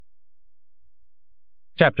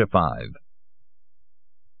Chapter 5.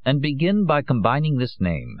 And begin by combining this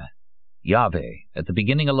name, Yahweh, at the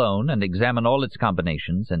beginning alone, and examine all its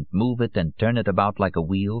combinations, and move it and turn it about like a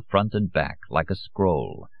wheel, front and back, like a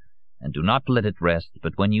scroll. And do not let it rest,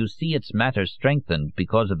 but when you see its matter strengthened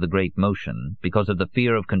because of the great motion, because of the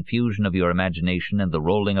fear of confusion of your imagination and the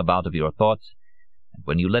rolling about of your thoughts, and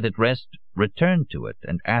when you let it rest, return to it,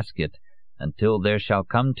 and ask it, until there shall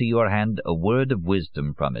come to your hand a word of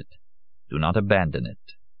wisdom from it. Do not abandon it.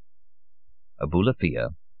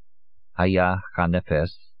 Abulafia,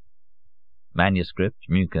 HOKHMAH, Manuscript,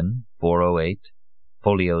 München, 408,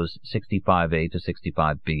 folios 65A to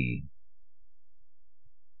 65B.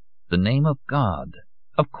 The name of God.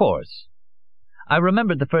 Of course. I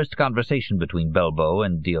remembered the first conversation between Belbo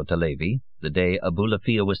and Diotalevi, the day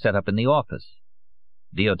Abulafia was set up in the office.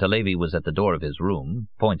 Diotalevi was at the door of his room,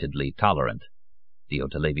 pointedly tolerant.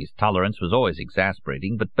 Diotalevi's tolerance was always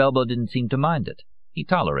exasperating, but Belbo didn't seem to mind it. He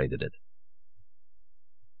tolerated it.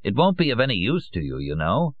 "It won't be of any use to you, you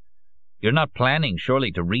know. You're not planning,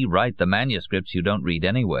 surely, to rewrite the manuscripts you don't read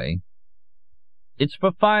anyway. It's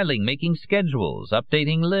for filing, making schedules,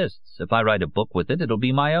 updating lists. If I write a book with it, it'll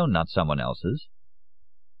be my own, not someone else's."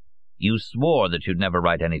 "You swore that you'd never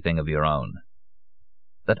write anything of your own."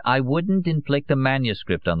 "That I wouldn't inflict a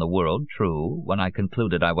manuscript on the world, true, when I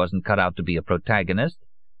concluded I wasn't cut out to be a protagonist."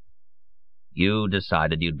 "You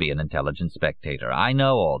decided you'd be an intelligent spectator. I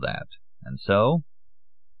know all that. And so?"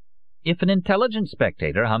 "If an intelligent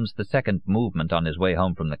spectator hums the second movement on his way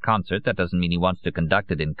home from the concert, that doesn't mean he wants to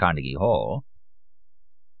conduct it in Carnegie Hall."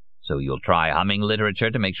 "So you'll try humming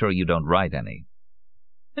literature to make sure you don't write any."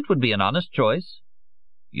 "It would be an honest choice."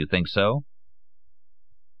 "You think so?"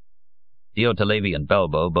 Diotalevi and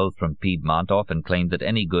Belbo, both from Piedmont, often claimed that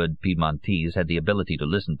any good Piedmontese had the ability to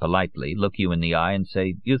listen politely, look you in the eye, and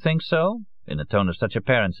say, "You think so?" in a tone of such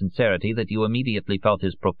apparent sincerity that you immediately felt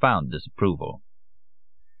his profound disapproval.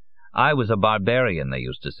 I was a barbarian, they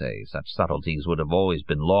used to say. Such subtleties would have always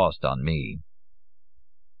been lost on me.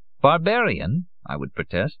 "Barbarian?" I would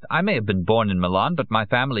protest. "I may have been born in Milan, but my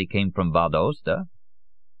family came from Val d'Aosta."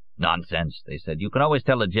 "Nonsense," they said. "You can always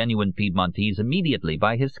tell a genuine Piedmontese immediately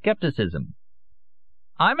by his skepticism."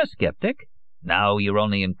 "I'm a skeptic." "No, you're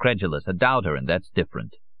only incredulous, a doubter, and that's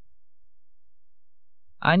different."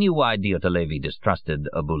 I knew why Diotalevi distrusted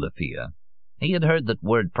Abulafia. He had heard that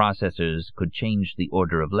word processors could change the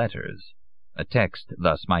order of letters. A text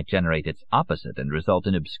thus might generate its opposite and result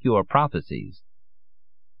in obscure prophecies.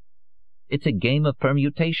 "It's a game of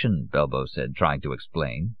permutation," Belbo said, trying to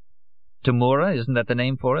explain. "Tamura, isn't that the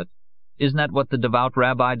name for it? Isn't that what the devout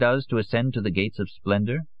rabbi does to ascend to the gates of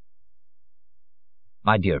splendor?"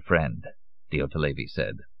 "My dear friend," Diotalevi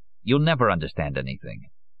said, "you'll never understand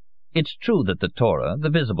anything. It's true that the Torah,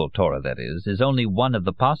 the visible Torah that is only one of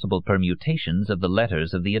the possible permutations of the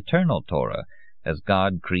letters of the eternal Torah, as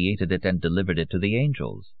God created it and delivered it to the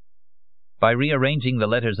angels. By rearranging the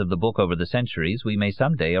letters of the book over the centuries, we may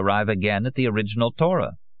someday arrive again at the original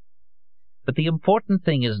Torah. But the important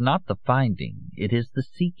thing is not the finding, it is the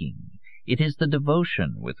seeking. It is the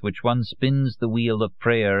devotion with which one spins the wheel of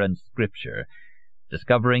prayer and scripture,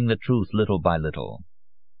 discovering the truth little by little.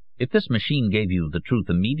 If this machine gave you the truth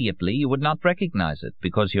immediately, you would not recognize it,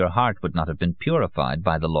 because your heart would not have been purified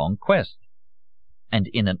by the long quest. And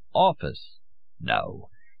in an office, no.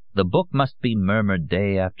 The book must be murmured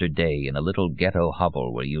day after day in a little ghetto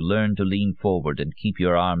hovel where you learn to lean forward and keep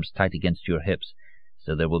your arms tight against your hips,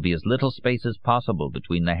 so there will be as little space as possible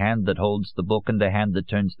between the hand that holds the book and the hand that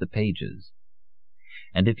turns the pages.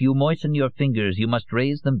 And if you moisten your fingers, you must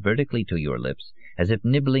raise them vertically to your lips, as if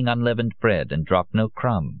nibbling unleavened bread, and drop no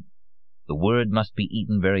crumb. The word must be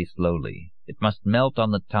eaten very slowly. It must melt on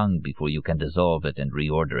the tongue before you can dissolve it and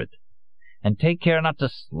reorder it. And take care not to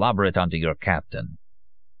slobber it onto your captain.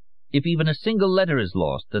 If even a single letter is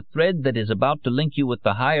lost, the thread that is about to link you with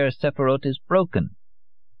the higher Sephirot is broken.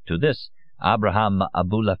 To this Abraham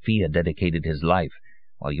Abulafia dedicated his life,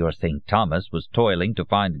 while your St. Thomas was toiling to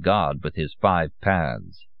find God with his 5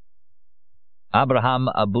 paths. Abraham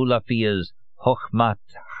Abulafia's HOKHMAH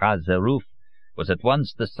Chazeruf was at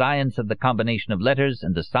once the science of the combination of letters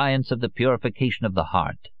and the science of the purification of the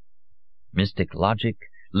heart. Mystic logic,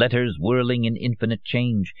 letters whirling in infinite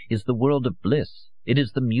change, is the world of bliss. It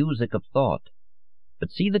is the music of thought.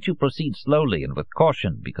 But see that you proceed slowly and with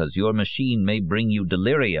caution, because your machine may bring you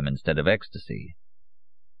delirium instead of ecstasy.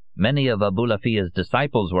 Many of Abulafia's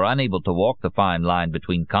disciples were unable to walk the fine line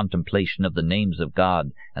between contemplation of the names of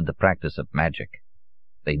God and the practice of magic.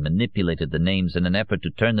 They manipulated the names in an effort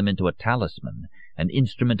to turn them into a talisman, an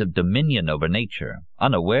instrument of dominion over nature,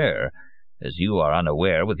 unaware, as you are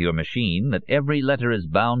unaware with your machine, that every letter is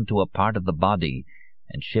bound to a part of the body,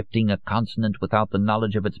 and shifting a consonant without the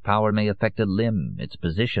knowledge of its power may affect a limb, its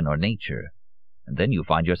position or nature, and then you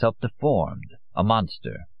find yourself deformed, a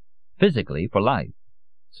monster, physically for life,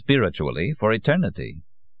 spiritually for eternity.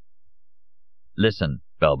 "Listen,"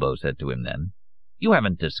 Belbo said to him then, "you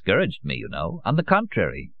haven't discouraged me, you know. On the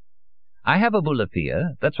contrary. I have a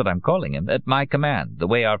Abulafia, that's what I'm calling him, at my command, the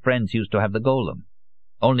way our friends used to have the golem.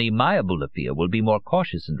 Only my Abulafia will be more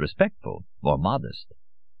cautious and respectful, more modest.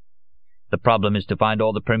 The problem is to find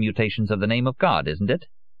all the permutations of the name of God, isn't it?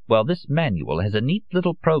 Well, this manual has a neat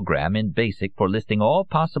little program in BASIC for listing all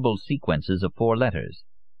possible sequences of 4 letters.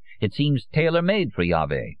 It seems tailor-made for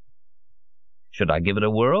Yahweh. Should I give it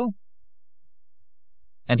a whirl?"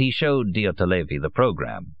 And he showed Diotalevi the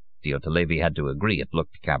program. Diotalevi had to agree it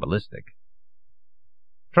looked cabalistic.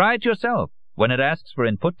 "Try it yourself. When it asks for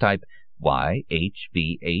input, type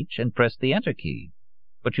YHVH and press the Enter key.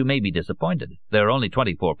 But you may be disappointed. There are only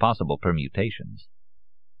 24 possible permutations."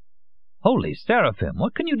 "Holy seraphim!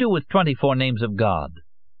 What can you do with 24 names of God?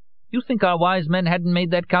 You think our wise men hadn't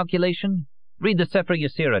made that calculation? Read the Sefer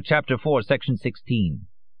Yetzirah, chapter 4, section 16.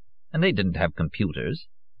 And they didn't have computers.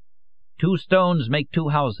 2 stones make 2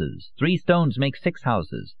 houses, 3 stones make 6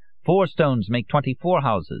 houses, 4 stones make 24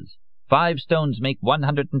 houses, 5 stones make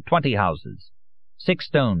 120 houses, 6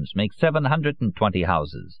 stones make 720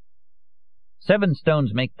 houses, 7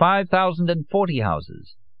 stones make 5,040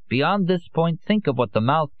 houses. Beyond this point, think of what the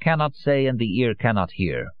mouth cannot say and the ear cannot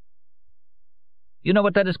hear. You know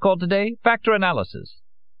what that is called today? Factor analysis.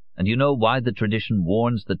 And you know why the tradition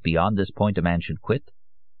warns that beyond this point a man should quit?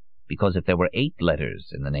 Because if there were 8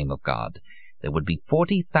 letters in the name of God, there would be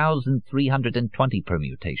 40,320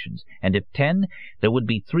 permutations, and if 10, there would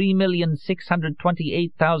be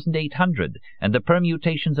 3,628,800, and the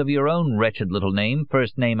permutations of your own wretched little name,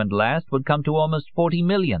 first name and last, would come to almost 40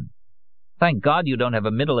 million. Thank God you don't have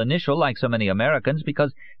a middle initial like so many Americans,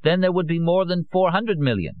 because then there would be more than 400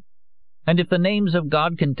 million. And if the names of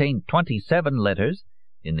God contain 27 letters,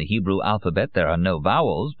 in the Hebrew alphabet there are no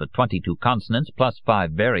vowels, but 22 consonants plus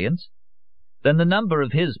 5 variants, then the number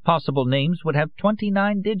of his possible names would have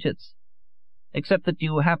 29 digits. Except that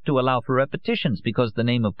you have to allow for repetitions, because the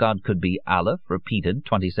name of God could be Aleph repeated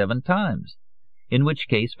 27 times, in which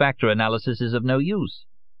case factor analysis is of no use.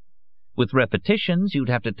 With repetitions, you'd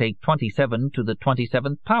have to take 27 to the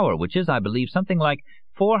 27th power, which is, I believe, something like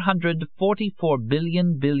 444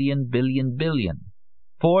 billion,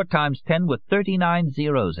 4 times 10 with 39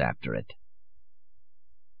 zeros after it.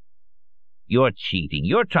 You're cheating.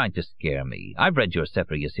 You're trying to scare me. I've read your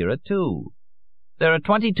Sefer Yetzirah too. There are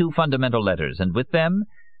 22 fundamental letters, and with them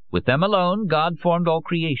alone, God formed all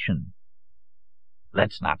creation.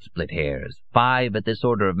 Let's not split hairs. 5 at this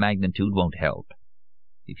order of magnitude won't help.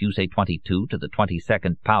 If you say 22 to the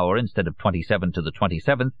 22nd power instead of 27 to the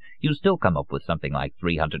 27th, you still come up with something like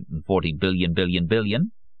 340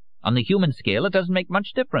 billion. On the human scale, it doesn't make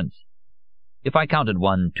much difference. If I counted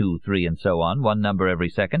 1, 2, 3, and so on, one number every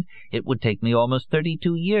second, it would take me almost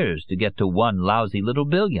 32 years to get to 1 lousy little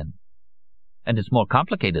billion. And it's more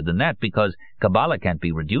complicated than that, because Kabbalah can't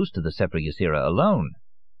be reduced to the Sefer Yetzirah alone.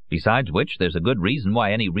 Besides which, there's a good reason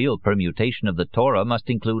why any real permutation of the Torah must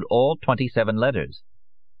include all 27 letters.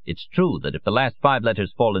 It's true that if the last 5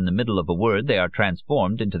 letters fall in the middle of a word, they are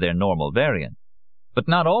transformed into their normal variant. But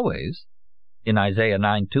not always. In Isaiah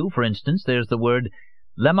 9:2, for instance, there's the word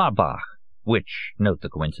lemarbach, which, note the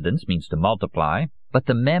coincidence, means to multiply, but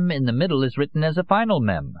the mem in the middle is written as a final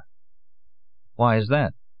mem. Why is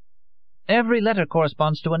that? Every letter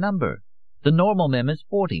corresponds to a number. The normal mem is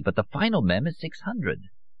 40, but the final mem is 600.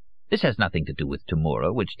 This has nothing to do with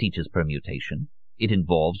Tumura, which teaches permutation. It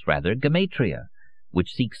involves, rather, gematria,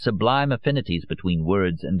 which seeks sublime affinities between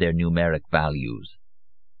words and their numeric values.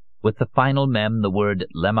 With the final mem, the word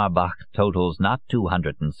lemarbach totals not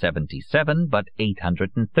 277, but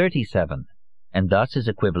 837, and thus is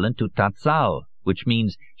equivalent to tatzal, which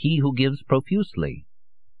means he who gives profusely.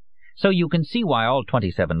 So you can see why all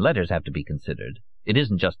 27 letters have to be considered. It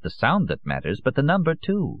isn't just the sound that matters, but the number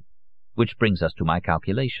too. Which brings us to my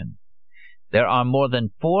calculation. There are more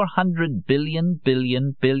than 400 billion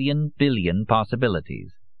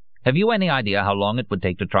possibilities. Have you any idea how long it would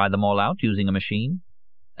take to try them all out using a machine?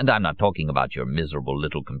 And I'm not talking about your miserable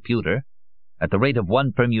little computer. At the rate of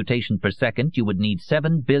 1 permutation per second, you would need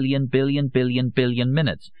 7 billion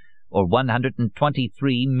minutes, or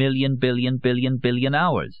 123 million billion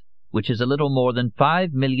hours, which is a little more than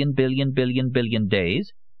 5 million billion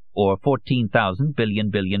days, or 14,000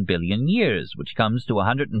 billion years, which comes to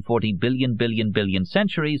 140 billion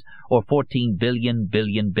centuries, or 14 billion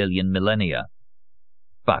millennia.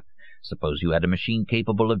 But suppose you had a machine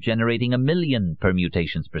capable of generating 1 million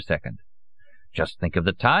permutations per second. Just think of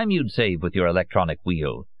the time you'd save with your electronic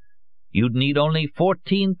wheel. You'd need only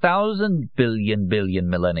 14,000 billion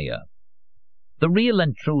millennia. The real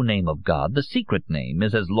and true name of God, the secret name,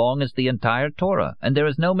 is as long as the entire Torah, and there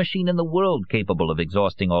is no machine in the world capable of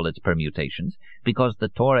exhausting all its permutations, because the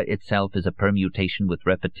Torah itself is a permutation with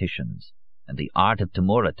repetitions. And the art of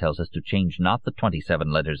Temura tells us to change not the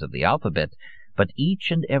 27 letters of the alphabet, but each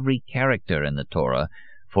and every character in the Torah,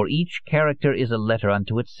 for each character is a letter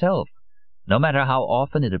unto itself, no matter how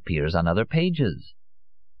often it appears on other pages.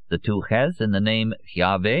 The two ches in the name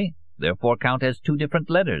Yahweh therefore count as two different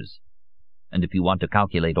letters. And if you want to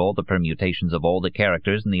calculate all the permutations of all the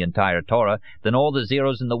characters in the entire Torah, then all the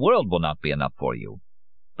zeros in the world will not be enough for you.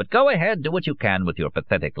 But go ahead, do what you can with your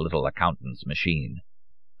pathetic little accountant's machine.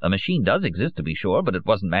 A machine does exist, to be sure, but it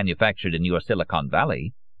wasn't manufactured in your Silicon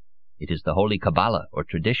Valley. It is the Holy Kabbalah, or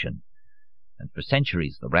tradition. And for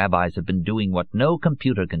centuries the rabbis have been doing what no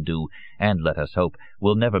computer can do, and, let us hope,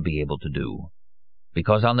 will never be able to do.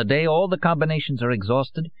 Because on the day all the combinations are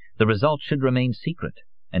exhausted, the result should remain secret,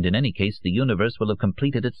 and in any case the universe will have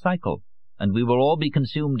completed its cycle, and we will all be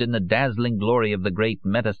consumed in the dazzling glory of the great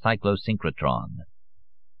metacyclosynchrotron.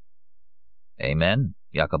 Amen,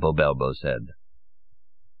 Jacopo Belbo said.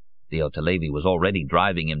 Theotalevi was already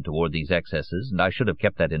driving him toward these excesses, and I should have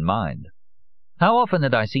kept that in mind. How often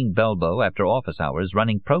had I seen Belbo, after office hours,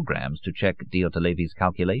 running programs to check Theotalevi's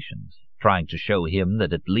calculations, trying to show him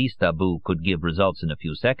that at least Abu could give results in a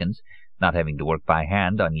few seconds, not having to work by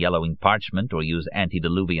hand on yellowing parchment or use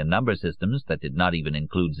antediluvian number systems that did not even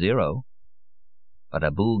include zero. But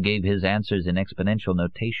Abu gave his answers in exponential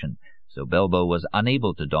notation, so Belbo was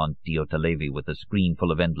unable to daunt Theotalevi with a screen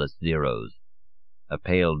full of endless zeros, a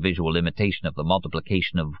pale visual imitation of the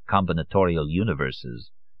multiplication of combinatorial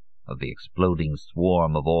universes, of the exploding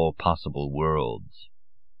swarm of all possible worlds.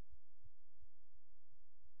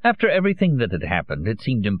 After everything that had happened, it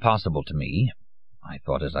seemed impossible to me, I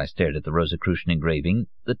thought as I stared at the Rosicrucian engraving,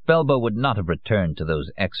 that Belbo would not have returned to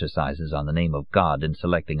those exercises on the name of God in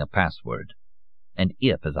selecting a password. And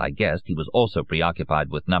if, as I guessed, he was also preoccupied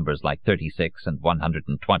with numbers like 36 and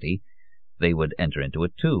 120, they would enter into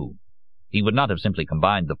it too. He would not have simply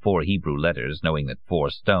combined the 4 Hebrew letters, knowing that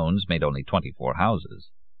 4 stones made only 24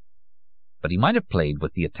 houses. But he might have played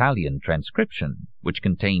with the Italian transcription, which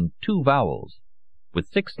contained 2 vowels. With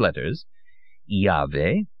 6 letters,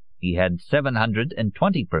 Iave, he had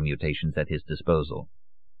 720 permutations at his disposal.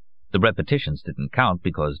 The repetitions didn't count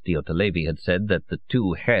because Theotalevi had said that the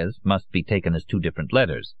 2 hes must be taken as 2 different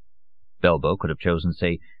letters. Belbo could have chosen,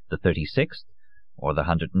 say, the 36th or the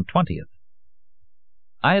 120th.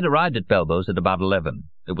 I had arrived at Belbo's at about 11.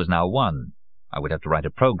 It was now 1. I would have to write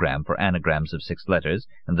a program for anagrams of 6 letters,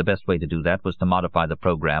 and the best way to do that was to modify the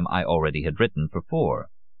program I already had written for 4.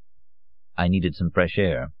 I needed some fresh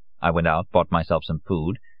air. I went out, bought myself some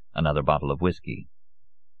food, another bottle of whiskey.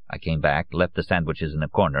 I came back, left the sandwiches in a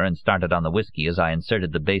corner, and started on the whiskey as I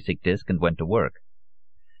inserted the basic disk and went to work.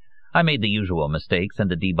 I made the usual mistakes, and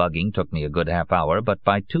the debugging took me a good half-hour, but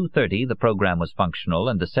by 2:30 the program was functional,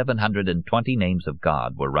 and the 720 names of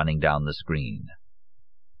God were running down the screen.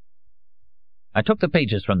 I took the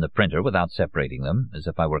pages from the printer without separating them, as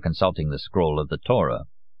if I were consulting the scroll of the Torah.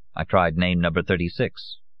 I tried name number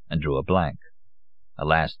 36, and drew a blank. A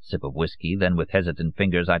last sip of whiskey, then with hesitant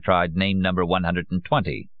fingers I tried name number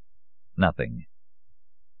 120. Nothing.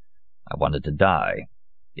 I wanted to die,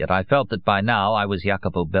 yet I felt that by now I was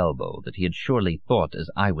Jacopo Belbo, that he had surely thought as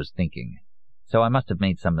I was thinking. So I must have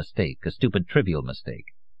made some mistake, a stupid, trivial mistake.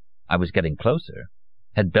 I was getting closer.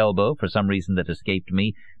 Had Belbo, for some reason that escaped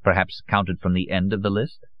me, perhaps counted from the end of the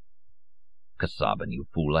list? Kasaban, you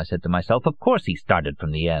fool, I said to myself, of course he started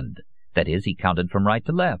from the end. That is, he counted from right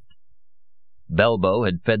to left. Belbo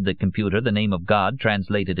had fed the computer the name of God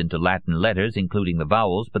translated into Latin letters, including the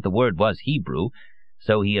vowels, but the word was Hebrew,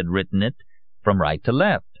 so he had written it from right to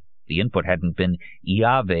left. The input hadn't been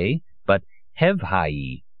Iave, but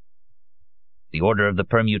Hevhai. The order of the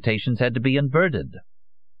permutations had to be inverted.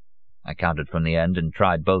 I counted from the end and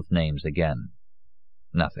tried both names again.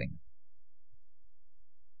 Nothing.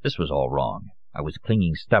 This was all wrong. I was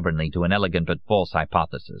clinging stubbornly to an elegant but false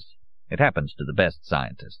hypothesis. It happens to the best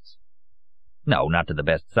scientists. No, not to the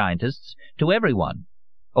best scientists, to everyone.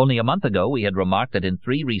 Only a month ago we had remarked that in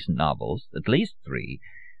 3 recent novels, at least 3,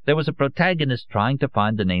 there was a protagonist trying to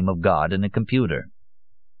find the name of God in a computer.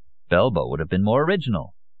 Belbo would have been more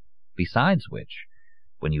original. Besides which,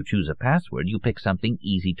 when you choose a password, you pick something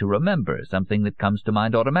easy to remember, something that comes to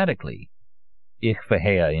mind automatically.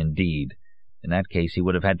 HOKHMAH, indeed. In that case he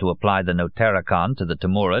would have had to apply the notaricon to the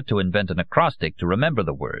Temura to invent an acrostic to remember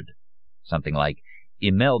the word. Something like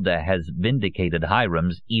Imelda has vindicated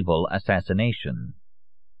Hiram's evil assassination.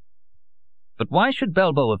 But why should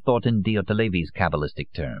Belbo have thought in Diotalevi's Kabbalistic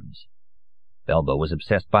terms? Belbo was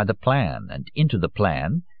obsessed by the plan, and into the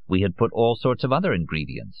plan we had put all sorts of other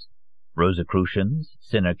ingredients. Rosicrucians,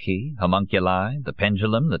 Synarchy, Homunculi, the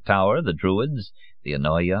Pendulum, the Tower, the Druids, the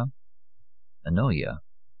Anoia. Anoia?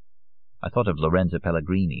 I thought of Lorenza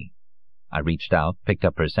Pellegrini. I reached out, picked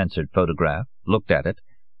up her censored photograph, looked at it,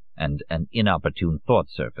 and an inopportune thought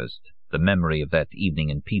surfaced, the memory of that evening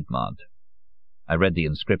in Piedmont. I read the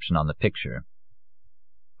inscription on the picture.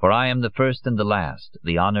 For I am the first and the last,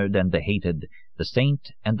 the honored and the hated, the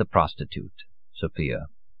saint and the prostitute, Sophia.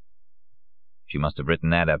 She must have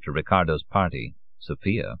written that after Ricardo's party.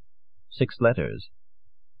 Sophia. 6 letters.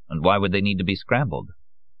 And why would they need to be scrambled?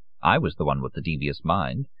 I was the one with the devious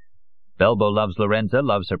mind. Belbo loves Lorenza,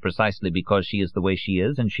 loves her precisely because she is the way she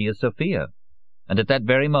is, and she is Sophia. And at that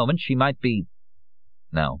very moment she might be...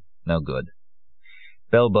 No good.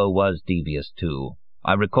 Belbo was devious, too.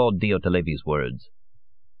 I recalled Diotalevi's words.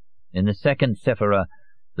 In the second Sephira,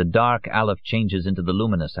 the dark Aleph changes into the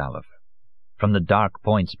luminous Aleph. From the dark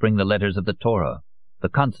point spring the letters of the Torah. The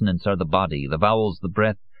consonants are the body, the vowels the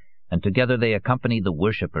breath, and together they accompany the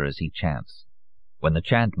worshipper as he chants. When the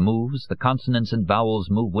chant moves, the consonants and vowels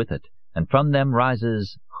move with it, and from them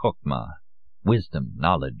rises HOKHMAH, wisdom,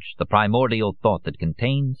 knowledge, the primordial thought that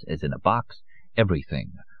contains, as in a box,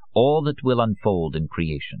 everything, all that will unfold in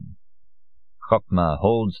creation. HOKHMAH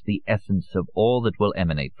holds the essence of all that will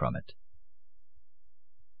emanate from it.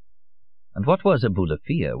 And what was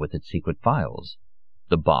Abulafia with its secret files?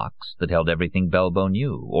 The box that held everything Belbo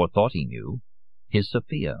knew, or thought he knew, his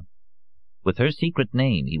Sophia. With her secret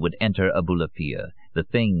name he would enter Abulafia, the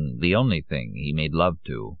thing, the only thing, he made love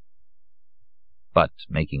to. But,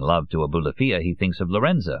 making love to Abulafia, he thinks of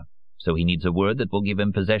Lorenza, so he needs a word that will give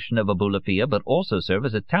him possession of Abulafia, but also serve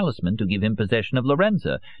as a talisman to give him possession of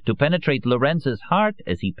Lorenza, to penetrate Lorenza's heart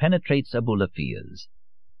as he penetrates Abulafia's.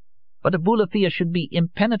 But Abulafia should be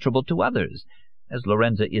impenetrable to others, as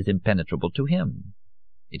Lorenza is impenetrable to him.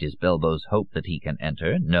 It is Belbo's hope that he can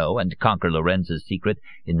enter, know, and conquer Lorenza's secret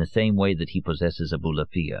in the same way that he possesses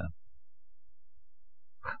Abulafia.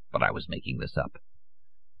 But I was making this up.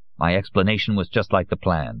 My explanation was just like the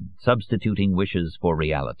plan, substituting wishes for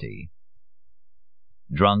reality.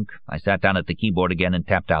 Drunk, I sat down at the keyboard again and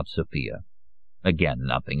tapped out Sophia. Again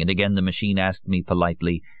nothing, and again the machine asked me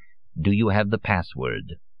politely, "Do you have the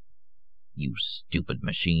password?" You stupid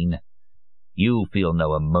machine. You feel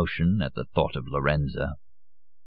no emotion at the thought of Lorenza.